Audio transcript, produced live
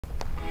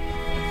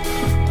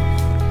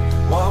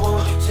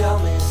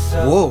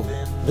Whoa,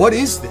 what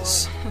is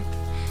this?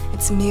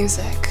 It's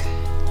music.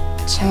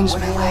 It changed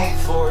my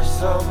life.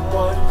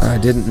 I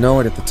didn't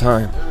know it at the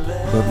time,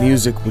 but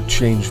music would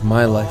change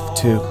my life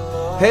too.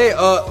 Hey,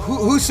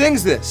 who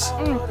sings this?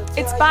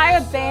 It's by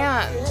a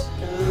band.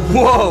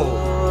 Whoa!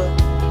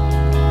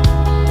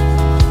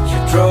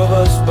 You drove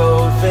us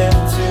both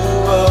into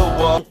a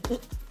wall.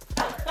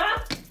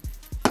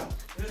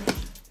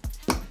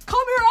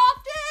 Come here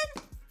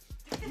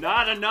often?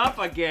 Not enough,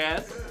 I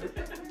guess.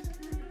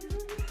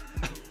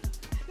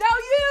 Now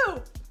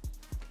you!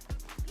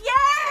 Yeah!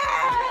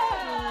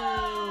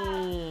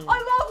 I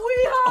love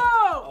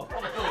WeHo!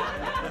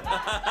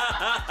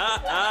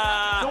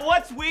 So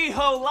what's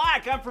WeHo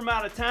like? I'm from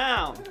out of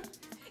town.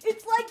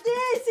 It's like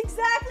this,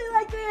 exactly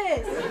like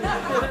this.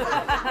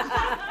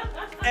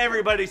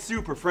 Everybody's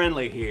super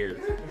friendly here.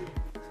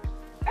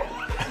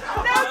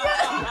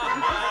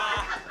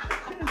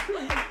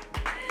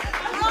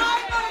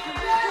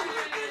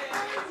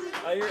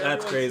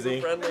 That's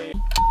crazy.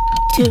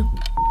 2,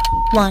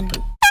 1.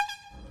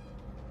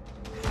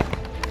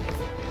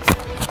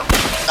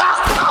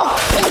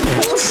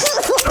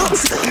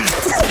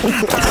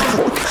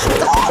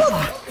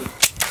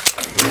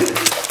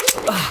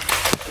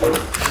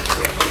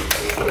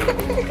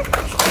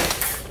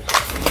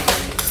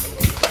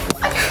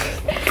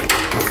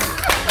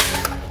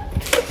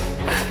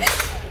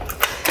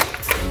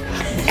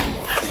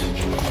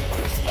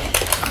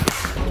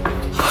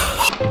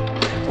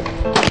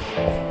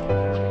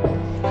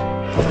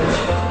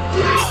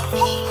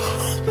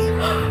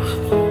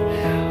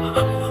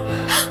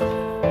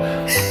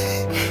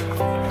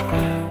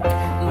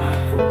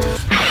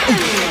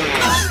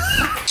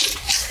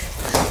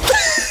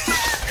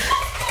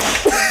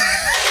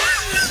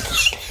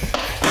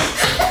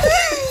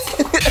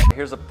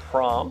 Here's a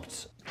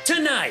prompt.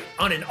 Tonight,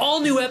 on an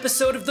all-new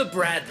episode of The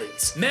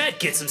Bradleys, Matt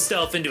gets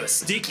himself into a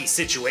sticky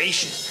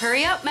situation.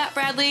 Hurry up, Matt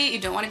Bradley. You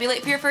don't want to be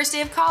late for your first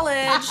day of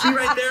college. Be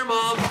right there,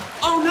 Mom.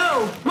 Oh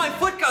no, my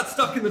foot got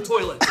stuck in the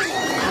toilet. It's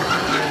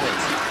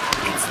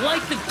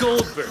like the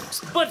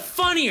Goldbergs, but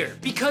funnier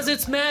because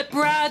it's Matt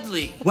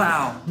Bradley.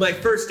 Wow, my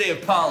first day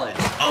of college.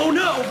 Oh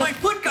no, my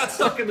foot got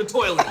stuck in the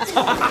toilet.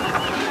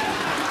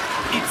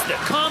 It's the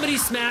comedy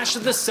smash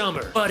of the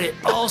summer, but it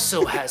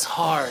also has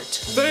heart.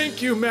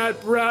 Thank you, Matt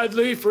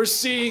Bradley, for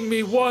seeing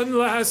me one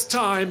last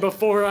time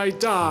before I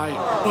die.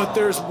 But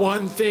there's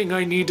one thing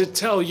I need to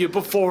tell you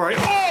before I...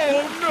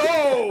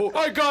 Oh no!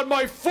 I got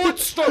my foot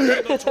stuck in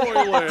the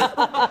toilet!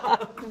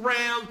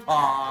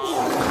 Grandpa.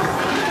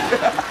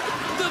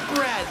 The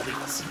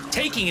Bradleys,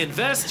 taking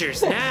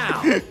investors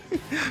now.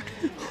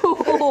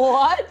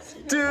 What?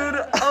 Dude,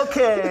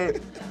 okay.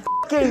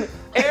 Fucking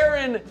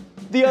Aaron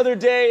the other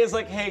day is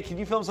like, hey, can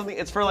you film something?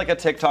 It's for like a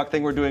TikTok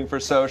thing we're doing for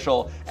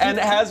social. And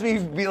has me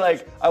be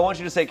like, I want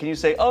you to say, can you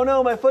say, oh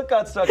no, my foot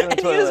got stuck in the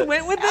toilet. You just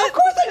went with it? Of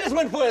course I just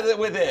went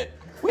with it.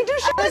 We do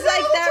shit I was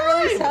like, that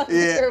really sounds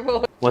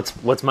terrible.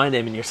 What's my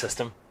name in your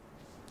system?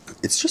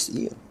 It's just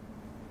Ian.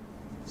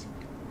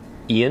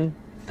 Ian?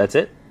 That's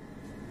it?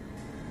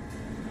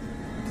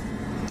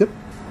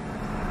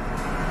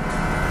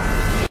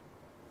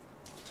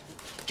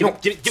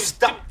 Yep. Give it,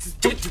 stop.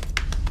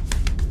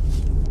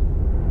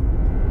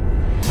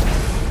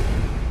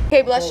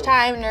 Okay, blush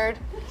time, nerd.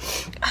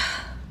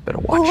 Better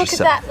Oh, watch look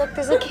yourself. at that. Look,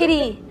 there's a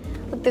kitty.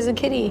 Look, there's a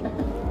kitty.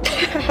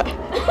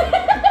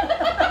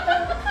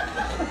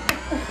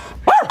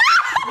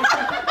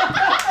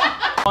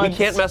 We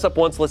can't mess up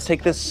once. Let's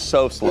take this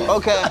so slow.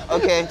 Okay,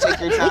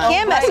 take your time.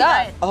 Can't mess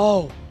up.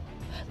 Oh,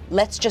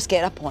 let's just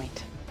get a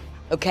point,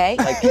 okay?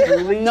 Like,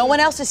 truly? No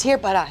one else is here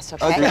but us,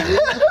 okay?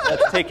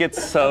 Let's take it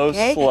so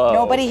Okay? slow.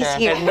 Nobody's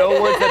here. And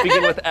no words that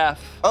begin with F.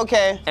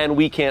 Okay. And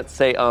we can't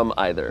say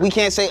either. We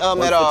can't say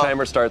Once at all. the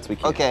timer starts, we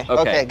can't.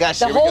 Okay,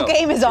 gotcha. The whole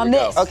game is on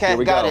this. Okay, Here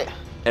we got go. it.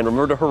 And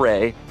remember to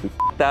hooray. We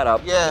f***ed that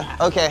up. Yeah,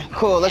 okay,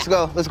 cool. Let's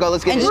go. Let's get And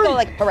it. just go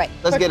like, hooray.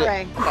 Let's get it.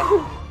 Okay.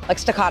 Like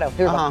staccato.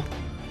 Here we go.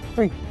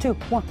 3, 2,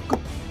 1, go.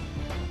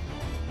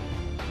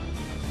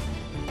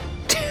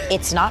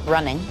 It's not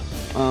running.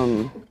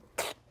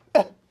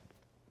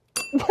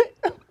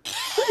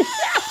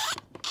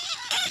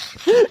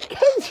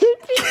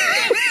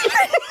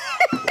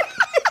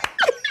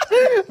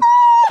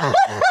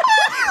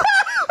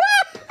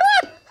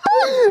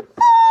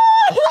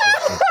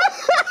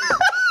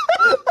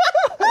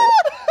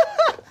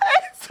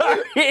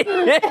 Sorry.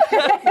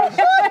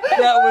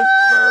 That was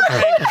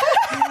perfect.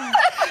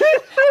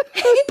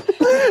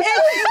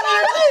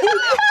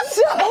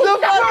 So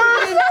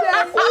fucking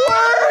intense.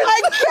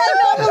 I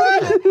cannot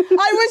believe it.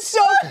 I was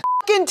so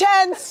fucking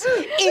tense.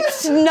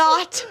 It's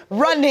not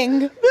running.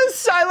 The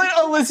silent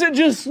Alyssa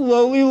just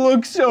slowly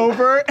looks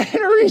over and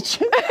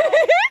reaches.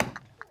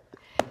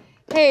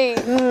 Hey.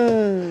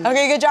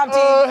 Okay, good job,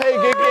 team. Oh, hey,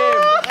 good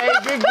game. Hey,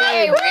 good game.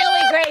 Hey,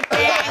 really great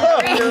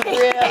game.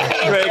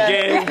 Great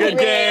game, good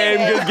game,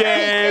 good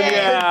game,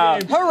 yeah.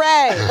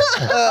 Hooray.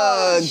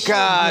 Oh,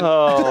 God.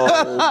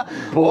 Oh,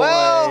 boy.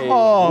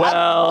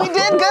 Well, we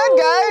did good,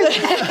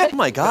 guys. Oh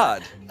my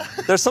God.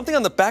 There's something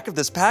on the back of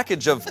this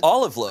package of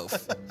olive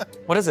loaf.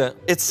 What is it?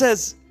 It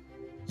says,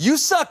 "You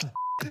suck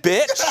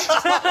bitch.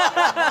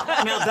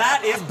 Now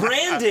that is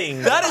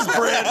branding. That is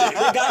branding.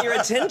 They got your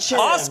attention.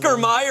 Oscar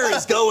Mayer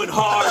is going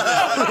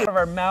hard. Of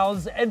our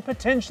mouths and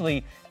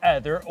potentially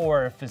other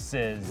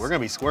orifices. We're gonna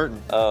be squirting.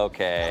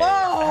 Okay.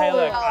 Whoa. Hey,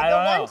 look, I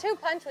don't know. The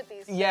 1-2 punch with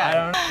these. Yeah. I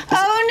don't know.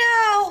 Oh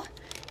no!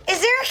 Is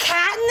there a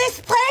cat in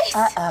this place?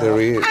 There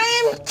he is. I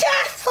am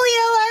deathly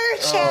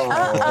allergic.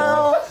 Oh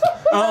no.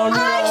 I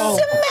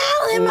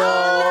smell him.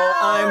 No,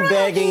 I'm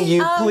begging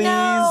you, please.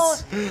 No.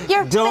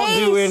 Your Don't face.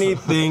 do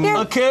anything.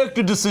 A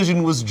character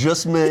decision was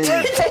just made.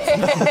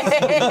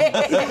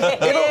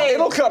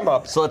 It'll come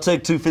up. So I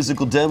take 2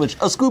 physical damage.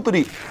 A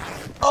scoopity.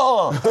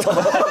 Oh!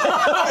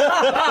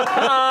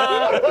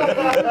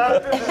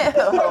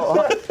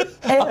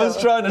 I was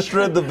trying to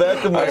shred the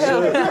back of my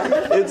shirt.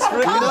 It's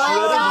freaking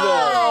shredded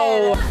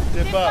now.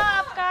 Dip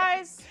up.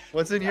 guys.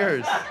 What's in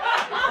yours?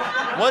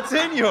 What's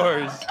in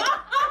yours?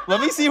 Let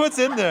me see what's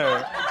in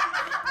there.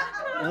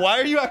 Why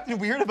are you acting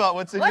weird about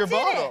what's in your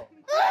bottle?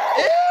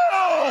 Ew! Ew!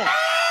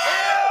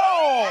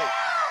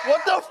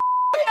 What the f?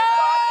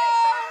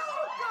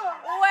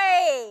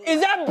 Wait. Is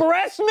that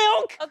breast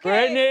milk? Okay.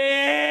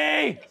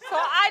 Brittany! So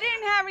I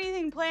didn't have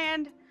anything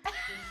planned.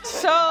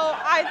 So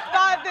I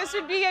thought this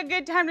would be a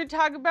good time to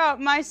talk about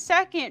my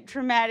second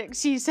traumatic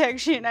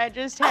C-section I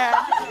just had.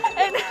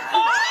 And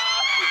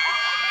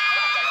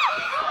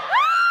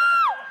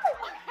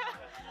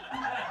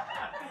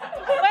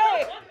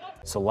wait.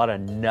 It's a lot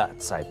of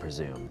nuts, I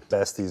presume.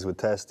 Besties with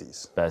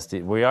testes.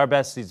 Bestie, we are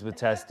besties with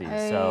testes.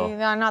 So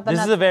no, not the this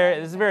nuts is a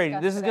very,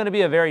 part. this is going to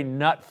be a very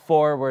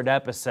nut-forward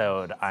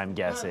episode, I'm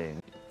guessing.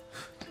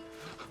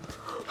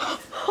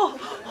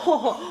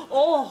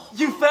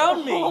 You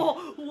found me.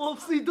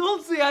 Whoopsie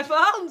doopsie, I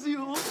found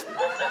you.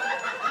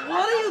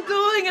 What are you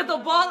doing at the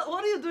bottom?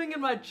 What are you doing in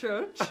my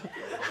church?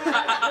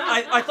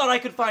 I thought I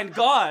could find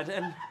God,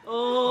 and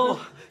Oh,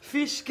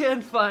 fish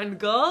can't find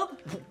God?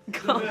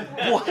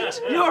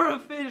 what? You're a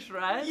fish,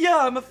 right? Yeah,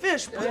 I'm a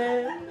fish.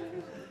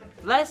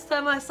 Last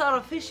time I saw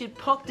a fish, it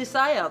poked its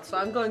eye out, so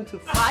I'm going to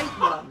fight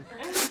one.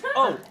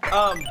 Oh,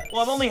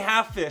 well, I'm only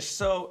half fish,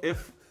 so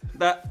if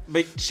that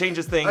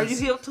changes things. Are you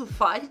here to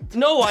fight?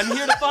 No, I'm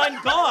here to find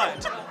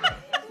God.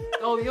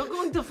 Oh, you're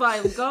going to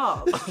find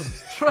God.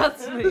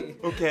 Trust me.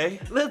 Okay.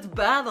 Let's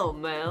battle,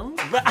 man.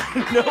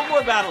 No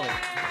more battling.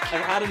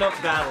 I've had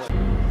enough battling.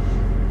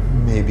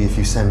 Maybe if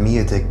you send me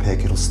a dick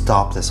pic, it'll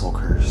stop this whole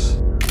curse.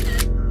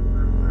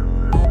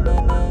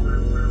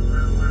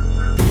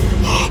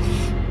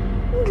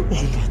 Oh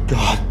my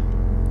god.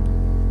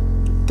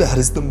 That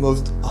is the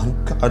most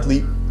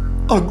ungodly,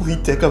 ugly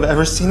dick I've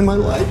ever seen in my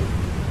life.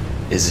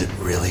 Is it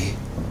really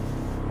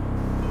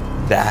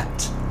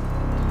that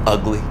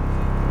ugly?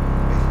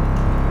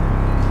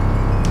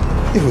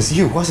 It was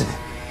you, wasn't it?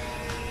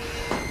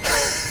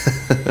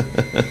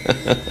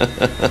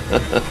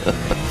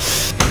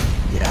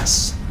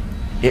 Yes.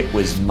 It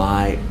was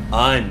my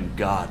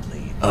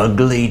ungodly,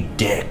 ugly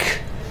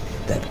dick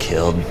that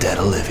killed dead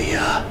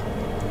Olivia.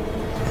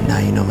 And now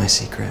you know my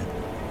secret.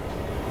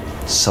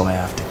 So I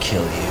have to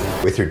kill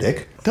you. With your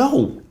dick?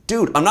 No,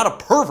 dude, I'm not a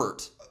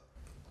pervert.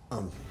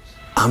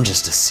 I'm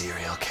just a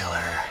serial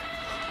killer.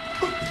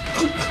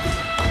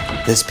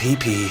 This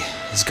pee-pee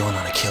is going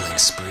on a killing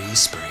spree.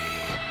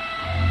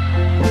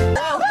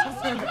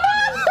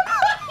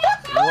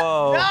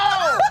 Whoa.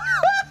 No!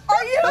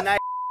 Are you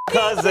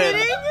Cousin.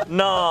 kidding?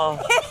 No.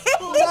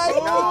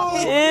 No.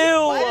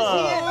 Ew.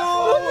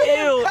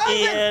 Ew,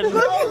 Ian.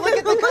 Look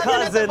at the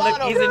Cousin,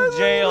 look, he's in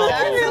jail.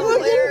 That is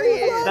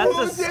hilarious. That's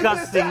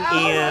disgusting,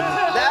 Ian.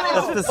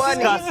 That's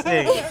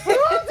disgusting.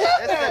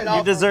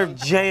 You deserve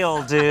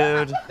jail,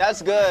 dude.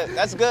 That's good.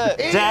 That's good.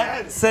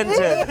 Death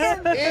sentence.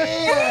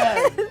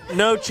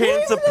 No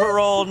chance of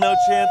parole. No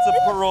chance of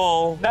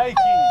parole. Nike.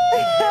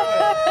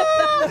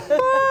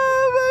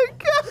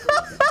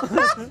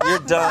 You're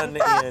done,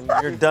 Ian.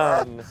 You're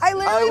done.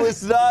 I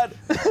was not.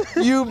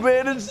 You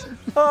managed.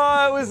 Oh,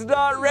 I was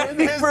not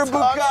ready for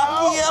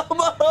Bukkake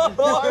Elmo.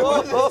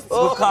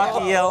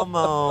 Bukkake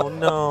Elmo,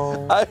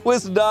 no. I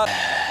was not.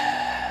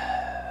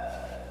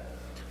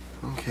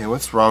 Okay,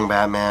 what's wrong,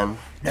 Batman?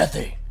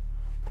 Nothing.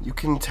 You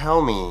can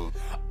tell me.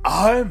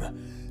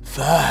 I'm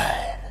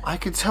fine. I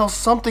could tell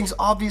something's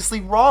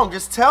obviously wrong.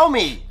 Just tell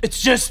me. It's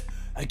just,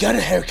 I got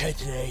a haircut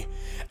today,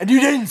 and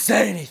you didn't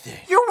say anything.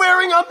 You're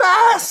wearing a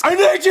mask! I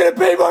need you to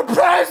be more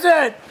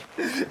present!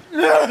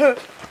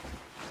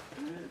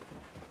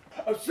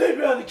 I'm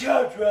sleeping on the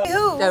couch, right?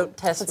 Don't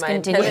test my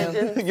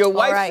intelligence. Your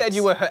wife said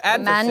you were her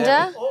adversary.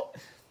 Amanda?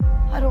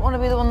 I don't want to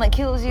be the one that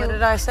kills you. What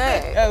did I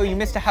say? Oh, you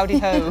missed a howdy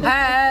ho.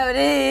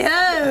 Howdy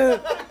ho!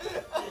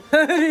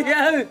 Howdy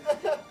ho!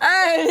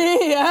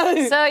 Howdy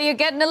ho! So you're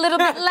getting a little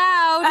bit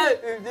loud.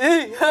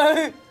 Howdy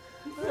ho!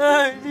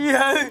 Howdy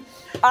ho!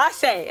 I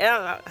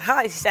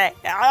say,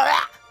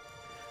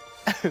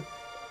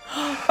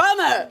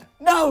 Bummer!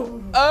 No!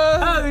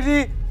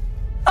 Howdy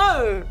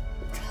ho!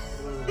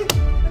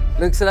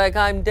 Looks like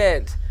I'm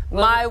dead.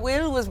 My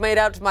will was made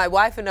out to my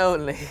wife and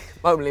only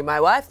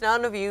my wife.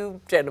 None of you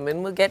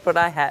gentlemen will get what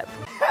I have.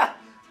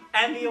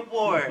 And the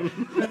award.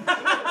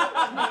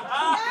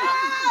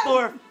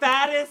 For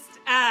fattest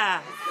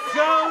ass.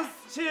 goes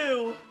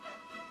to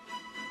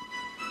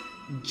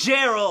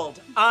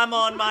Gerald. I'm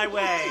on my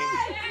way.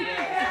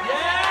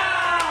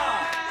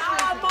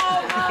 I'm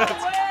on my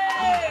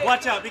way!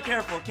 Watch out, be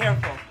careful,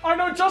 careful. I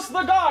know just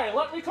the guy.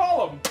 Let me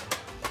call him.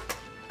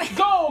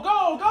 Go,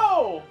 go,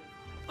 go!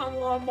 I'm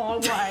on my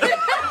way.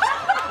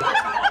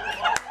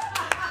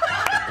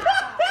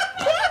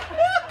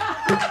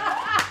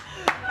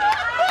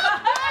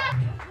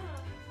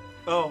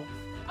 Oh.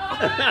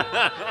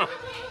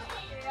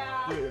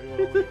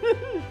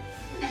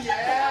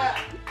 Yeah.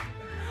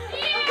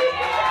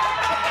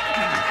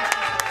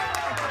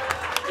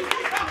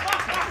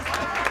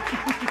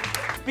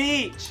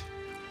 Speech.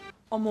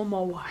 I'm on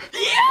my way.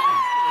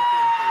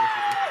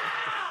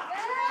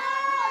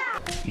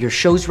 Your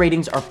show's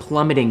ratings are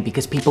plummeting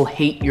because people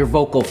hate your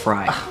vocal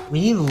fry.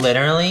 We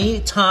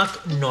literally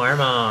talk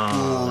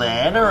normal.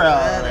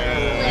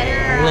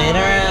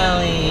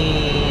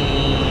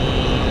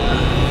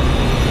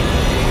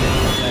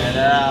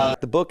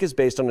 The book is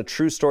based on a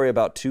true story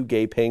about two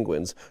gay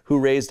penguins who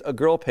raised a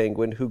girl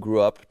penguin who grew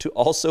up to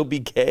also be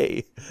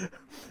gay.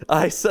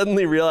 I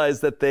suddenly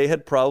realized that they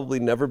had probably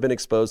never been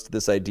exposed to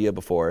this idea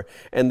before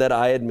and that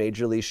I had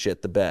majorly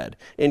shit the bed.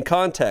 In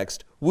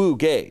context, woo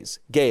gays,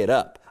 gay it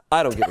up.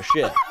 I don't give a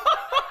shit.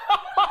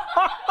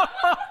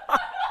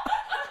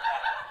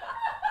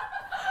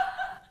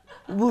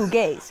 Woo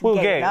gays. Woo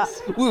gay it up.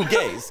 gays. Woo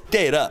gays,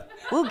 gay it up.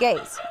 Woo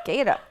gays. Gay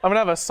it up. I'm gonna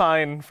have a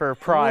sign for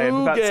Pride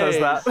Woo that says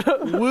gays.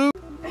 that. Woo.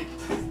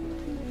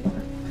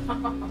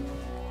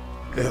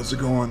 Hey, how's it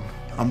going?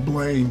 I'm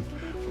Blaine,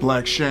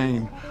 Black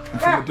Shane. I'm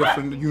from a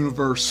different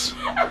universe.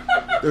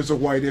 There's a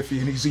white Iffy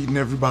and he's eating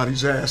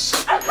everybody's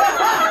ass.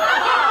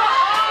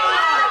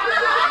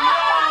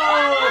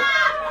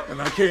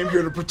 And I came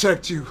here to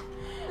protect you.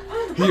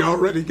 He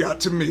already got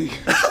to me.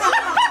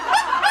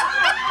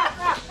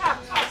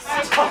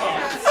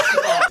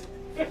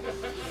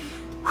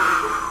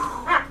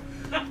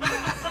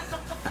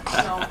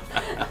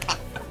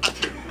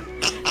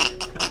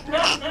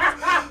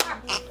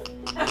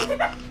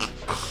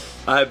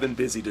 I've been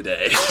busy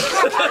today.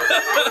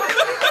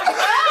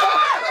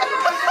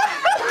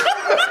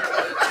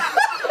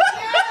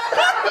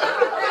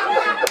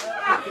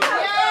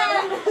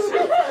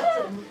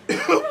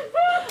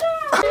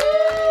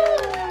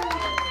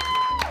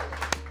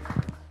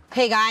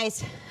 Hey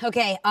guys,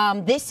 okay,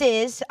 this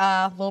is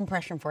a little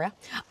impression for you.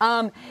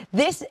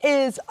 This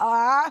is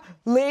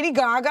Lady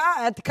Gaga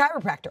at the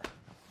chiropractor.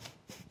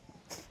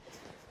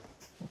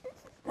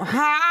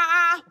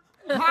 Ha,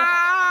 ha,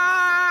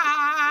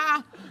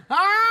 ha.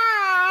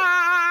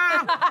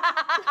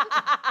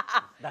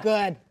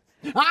 Good.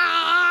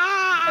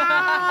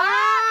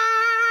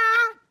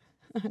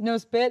 No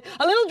spit.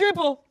 A little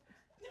dribble.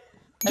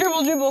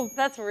 Dribble, dribble.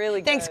 That's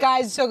really good. Thanks,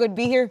 guys. It's so good to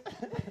be here.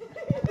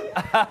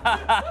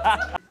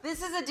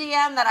 This is a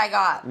DM that I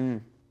got.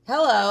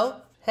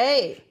 Hello.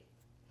 Hey.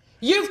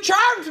 You've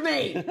charmed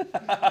me!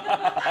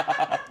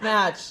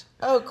 Match.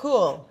 Oh,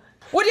 cool.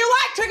 Would you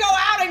like to go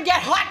out and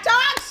get hot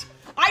dogs?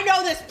 I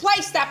know this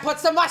place that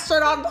puts the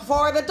mustard on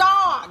before the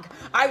dog.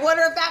 I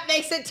wonder if that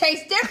makes it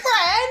taste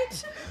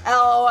different.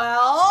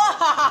 LOL.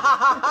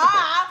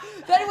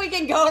 Then we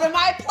can go to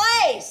my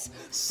place,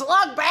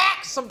 slug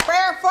back some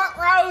barefoot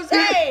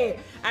rosé,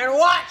 and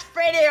watch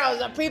videos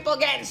of people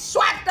getting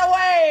swept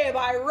away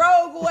by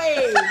rogue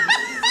waves.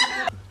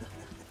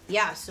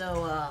 Yeah,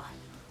 so,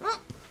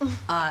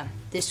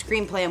 this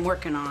screenplay I'm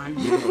working on.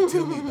 Yeah,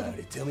 tell me about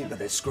it. Tell me about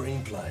that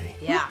screenplay.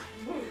 Yeah.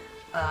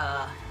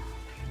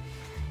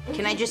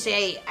 Can I just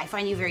say, I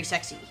find you very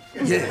sexy.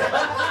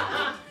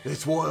 Yeah.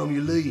 That's why I'm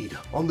your lead.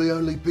 I'm the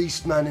only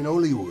beast man in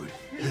Hollywood.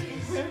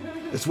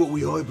 That's what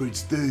we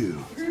hybrids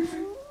do.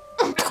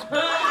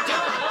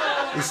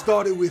 It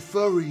started with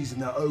furries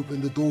and that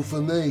opened the door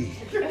for me.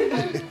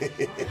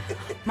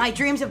 My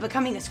dreams of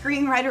becoming a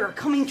screenwriter are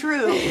coming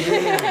true.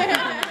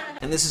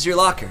 And this is your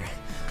locker.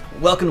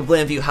 Welcome to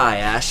Blandview High,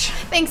 Ash.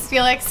 Thanks,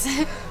 Felix.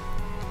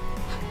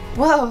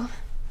 Whoa,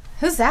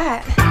 who's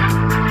that?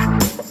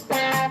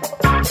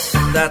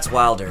 That's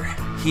Wilder.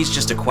 He's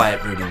just a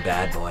quiet, brooding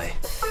bad boy.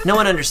 No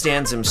one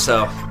understands him,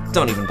 so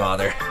don't even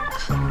bother.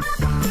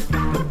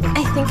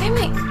 I think I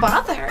might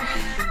bother.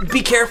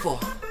 Be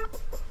careful.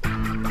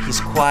 He's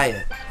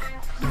quiet.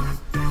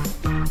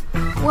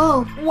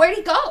 Whoa, where'd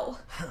he go?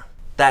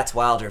 That's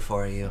Wilder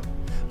for you.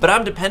 But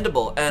I'm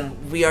dependable,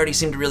 and we already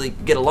seem to really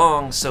get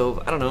along,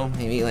 so I don't know,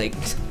 maybe like...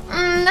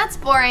 That's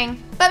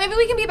boring. But maybe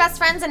we can be best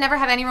friends and never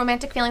have any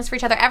romantic feelings for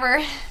each other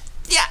ever.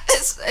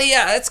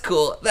 Yeah, that's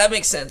cool. That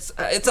makes sense.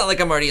 It's not like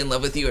I'm already in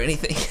love with you or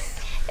anything.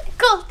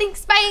 Cool,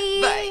 thanks, bye.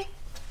 Bye.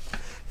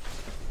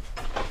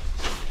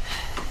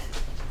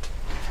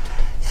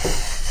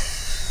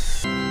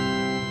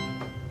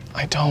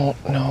 I don't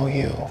know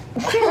you.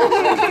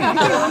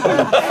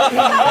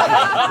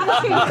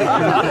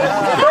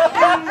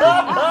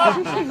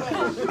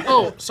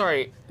 Oh,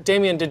 sorry.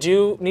 Damien, did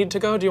you need to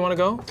go? Do you want to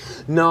go?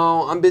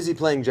 No, I'm busy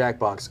playing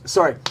Jackbox.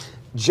 Sorry.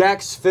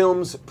 Jack's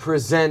Films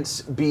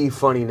presents Be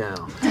Funny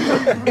Now.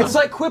 It's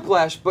like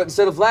Quiplash, but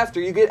instead of laughter,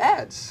 you get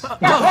ads.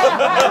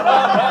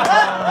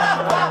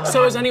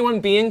 So is anyone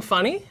being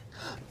funny?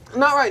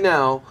 Not right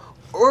now,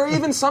 or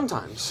even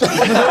sometimes.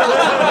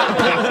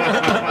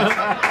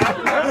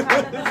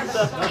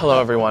 Hello,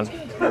 everyone.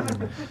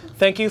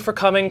 Thank you for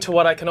coming to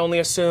what I can only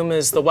assume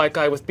is the White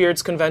Guy with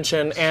Beards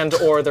convention and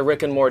or the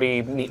Rick and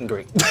Morty meet and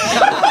greet.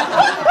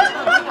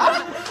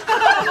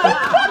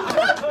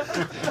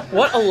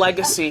 What a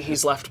legacy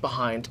he's left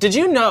behind. Did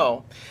you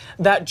know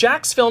that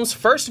Jack's Film's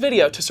first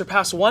video to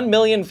surpass 1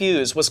 million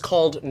views was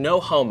called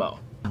No Homo?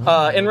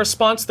 In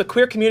response, the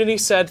queer community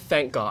said,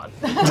 thank God.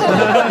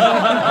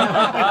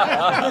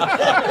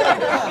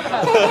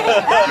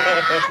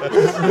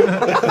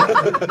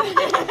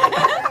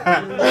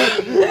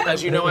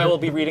 As you know, I will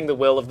be reading the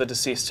will of the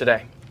deceased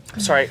today.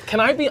 Sorry, can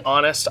I be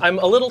honest? I'm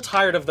a little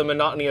tired of the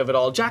monotony of it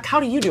all. Jack, how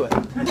do you do it?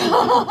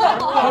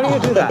 How do you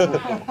do that?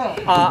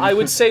 I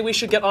would say we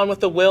should get on with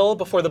the will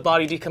before the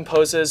body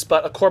decomposes,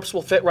 but a corpse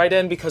will fit right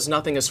in because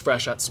nothing is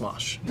fresh at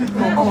Smosh.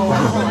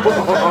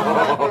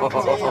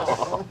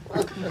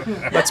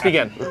 Let's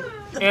begin.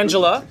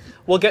 Angela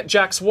will get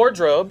Jack's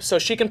wardrobe so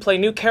she can play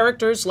new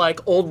characters like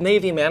Old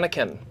Navy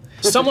Mannequin,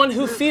 someone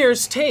who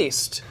fears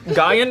taste,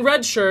 guy in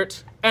red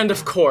shirt, and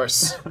of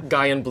course,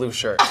 guy in blue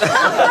shirt.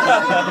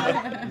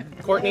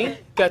 Courtney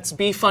gets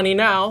Be Funny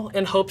Now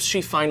in hopes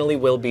she finally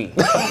will be.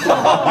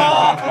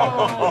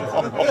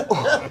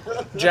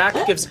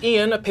 Jack gives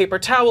Ian a paper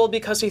towel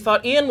because he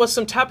thought Ian was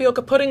some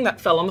tapioca pudding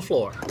that fell on the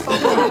floor.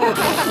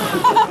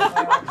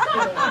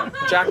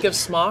 Jack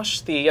gives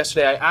Smosh the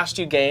Yesterday I Asked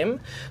You game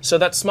so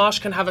that Smosh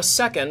can have a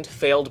second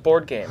failed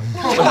board game.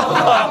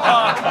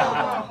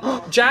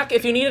 Jack,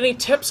 if you need any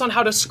tips on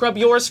how to scrub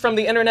yours from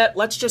the internet,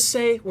 let's just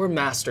say we're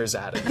masters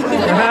at it.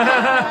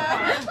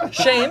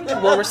 Shane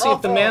will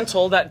receive the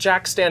mantle that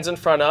Jack stands in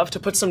front of to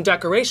put some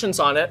decorations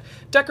on it.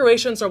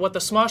 Decorations are what the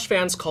Smosh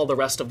fans call the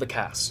rest of the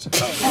cast.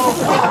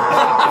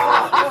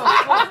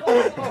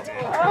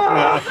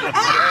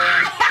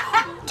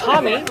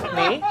 Tommy,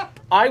 me,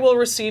 I will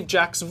receive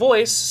Jack's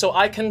voice so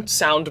I can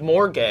sound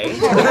more gay.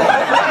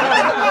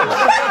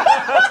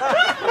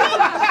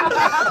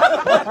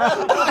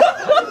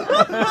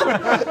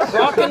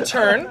 Brock, in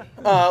turn,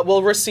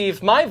 will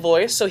receive my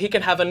voice so he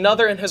can have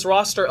another in his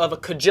roster of a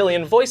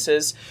cajillion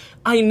voices.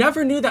 I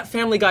never knew that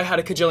Family Guy had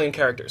a cajillion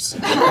characters.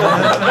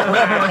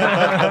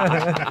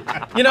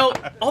 You know,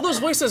 all those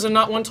voices and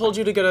not one told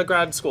you to get a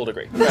grad school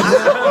degree.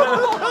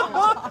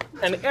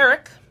 And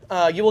Eric,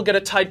 you will get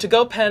a Tide to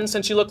Go pen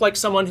since you look like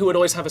someone who would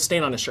always have a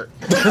stain on his shirt.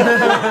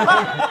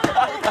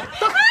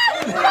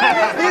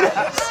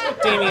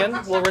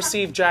 Damien will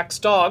receive Jack's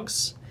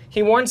dogs.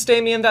 He warns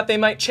Damien that they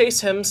might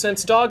chase him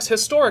since dogs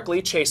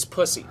historically chase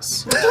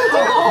pussies. He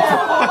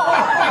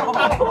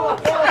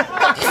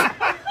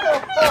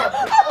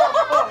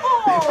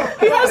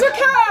has a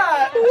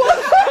cat!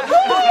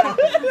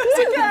 He's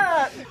a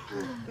cat!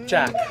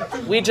 Jack,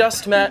 we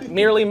just met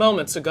merely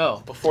moments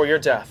ago before your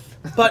death.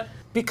 But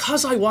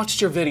because I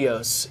watched your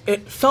videos,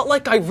 it felt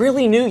like I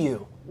really knew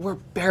you. We're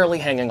barely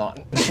hanging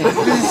on.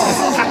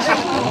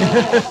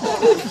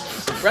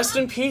 Rest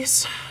in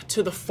peace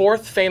to the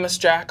 4th famous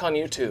Jack on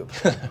YouTube,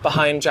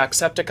 behind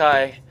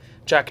Jacksepticeye,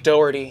 Jack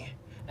Doherty,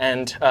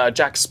 and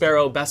Jack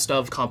Sparrow Best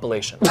Of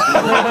compilation.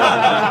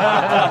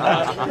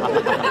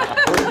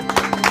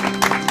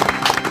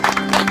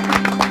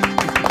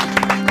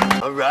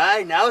 All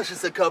right, now it's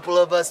just a couple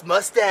of us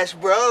mustache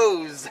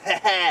bros.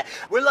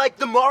 We're like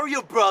the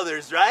Mario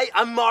Brothers, right?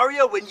 I'm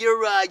Mario and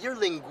you're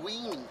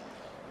Linguini.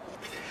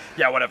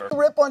 Yeah, whatever.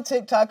 Rip on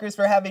TikTokers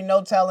for having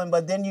no talent,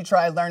 but then you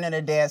try learning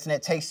a dance and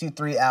it takes you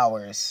 3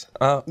 hours.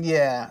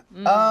 Yeah.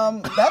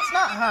 That's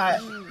not hot.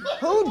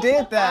 Who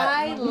did that?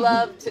 I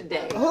love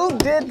today. Who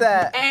did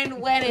that? And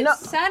when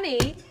it's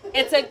sunny,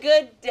 it's a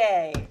good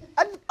day.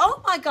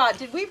 Oh my God,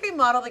 did we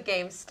remodel the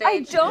game stage? I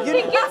don't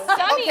think it's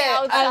sunny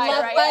outside I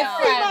love right my now.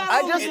 friends.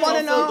 I just want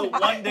to know. The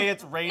one day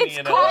it's rainy It's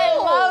and cold. I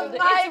love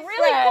my It's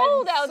really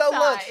cold outside. So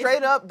look,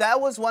 straight up, that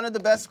was one of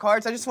the best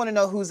cards. I just want to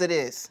know whose it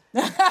is.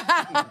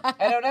 I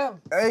don't know.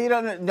 You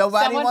don't know.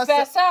 Nobody Someone wants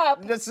fess to.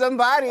 up. Just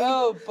somebody.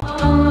 Oh.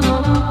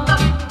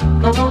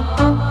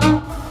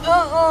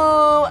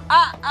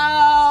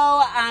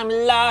 Uh-oh, I'm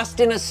lost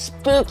in a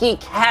spooky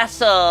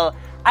castle.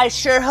 I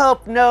sure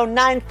hope no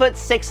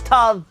 9'6"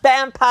 tall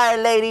vampire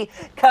lady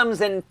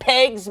comes and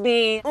pegs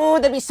me. Ooh,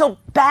 that'd be so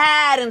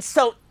bad and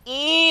so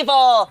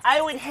evil.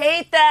 I would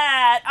hate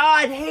that. Oh,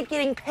 I'd hate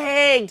getting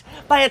pegged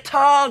by a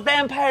tall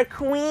vampire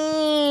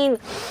queen.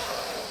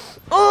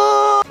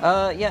 Ooh.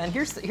 Yeah, and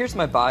here's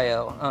my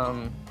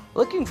bio.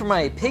 Looking for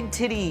my pig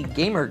titty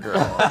gamer girl.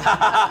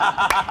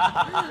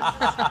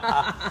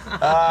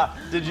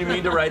 Did you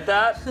mean to write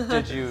that?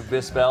 Did you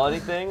misspell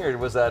anything, or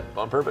was that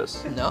on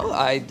purpose? No,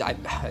 I'm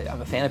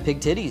a fan of pig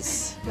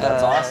titties.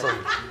 That's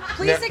awesome.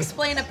 Please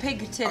explain a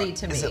pig titty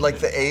to me. Is it like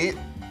the 8?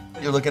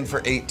 You're looking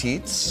for 8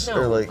 teats? No.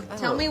 Or like...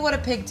 Tell me what a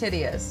pig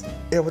titty is.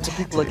 Yeah, what's a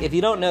pig titty? Look, if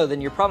you don't know,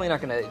 then you're probably not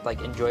gonna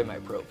like enjoy my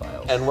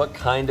profile. And what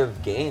kind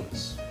of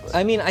games?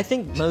 I mean, I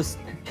think most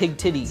pig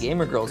titty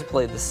gamer girls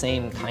play the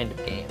same kind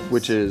of game.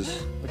 Which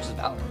is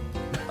Valorant.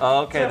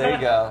 Oh, okay, there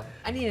you go.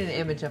 I need an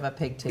image of a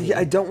pig titty. Yeah,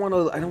 I don't want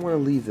to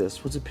leave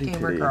this. What's a pig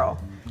Gamer titty?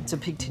 girl. It's a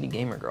pig titty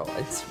gamer girl.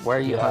 It's why are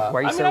you? Yeah.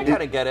 Why are you I mean, so? I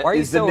kinda get it. Why are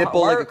you Is the so, nipple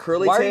why, like a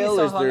curly why tail? Are you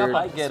so Is hung there- up on,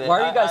 I get it.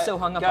 Why are you guys so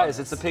hung up on Guys,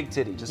 this? it's a pig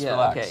titty. Just yeah,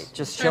 relax. okay,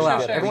 just chill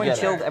out. Everyone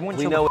chilled. Everyone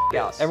We chilled know the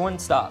f out. Everyone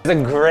stop. It's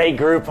a great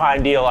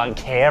Groupon deal on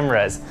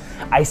cameras.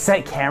 I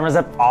set cameras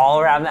up all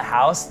around the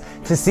house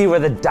to see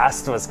where the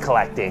dust was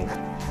collecting.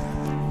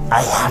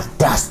 I have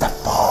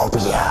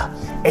dustophobia.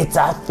 It's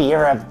a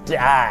fear of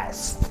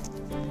dust.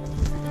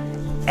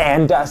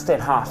 And Dustin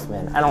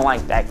Hoffman. I don't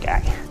like that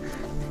guy.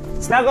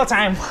 Snuggle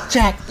time.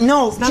 Jack,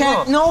 no, Snuggle.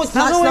 Jack, no, it's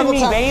not Snuggle snuggle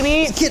with me, time.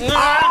 baby. Get